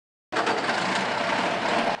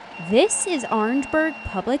This is Orangeburg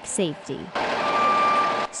Public Safety,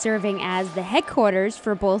 serving as the headquarters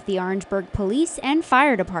for both the Orangeburg Police and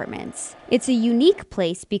Fire Departments. It's a unique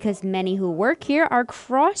place because many who work here are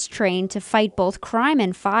cross-trained to fight both crime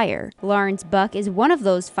and fire. Lawrence Buck is one of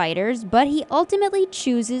those fighters, but he ultimately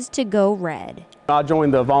chooses to go red. I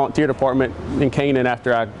joined the volunteer department in Canaan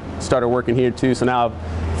after I started working here too, so now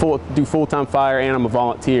I do full-time fire and I'm a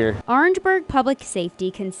volunteer. Orangeburg Public Safety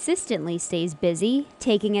consistently stays busy,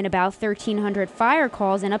 taking in about 1,300 fire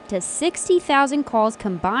calls and up to 60,000 calls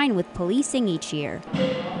combined with policing each year.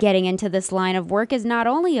 Getting into this line of work is not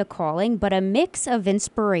only a calling, but a mix of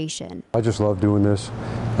inspiration. I just love doing this.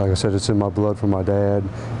 Like I said, it's in my blood from my dad,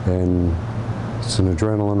 and it's an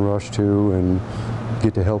adrenaline rush too, and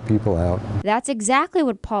get to help people out. That's exactly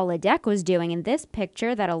what Paul Ledeck was doing in this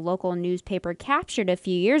picture that a local newspaper captured a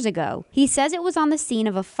few years ago. He says it was on the scene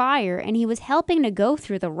of a fire and he was helping to go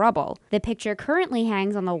through the rubble. The picture currently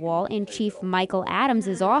hangs on the wall in Chief Michael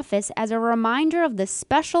Adams' office as a reminder of the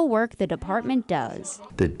special work the department does.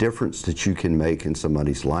 The difference that you can make in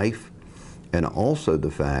somebody's life, and also the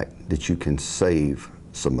fact that you can save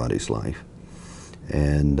somebody's life.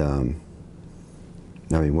 And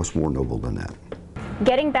I mean, what's more noble than that?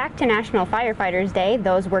 Getting back to National Firefighters Day,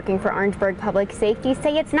 those working for Orangeburg Public Safety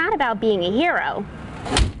say it's not about being a hero.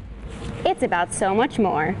 It's about so much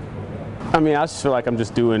more. I mean, I just feel like I'm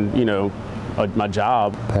just doing, my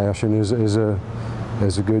job. Passion is a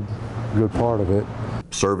good part of it.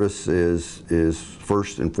 Service is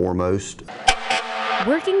first and foremost.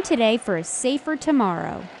 Working today for a safer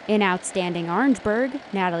tomorrow. In outstanding Orangeburg,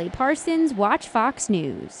 Natalie Parsons, Watch Fox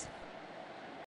News.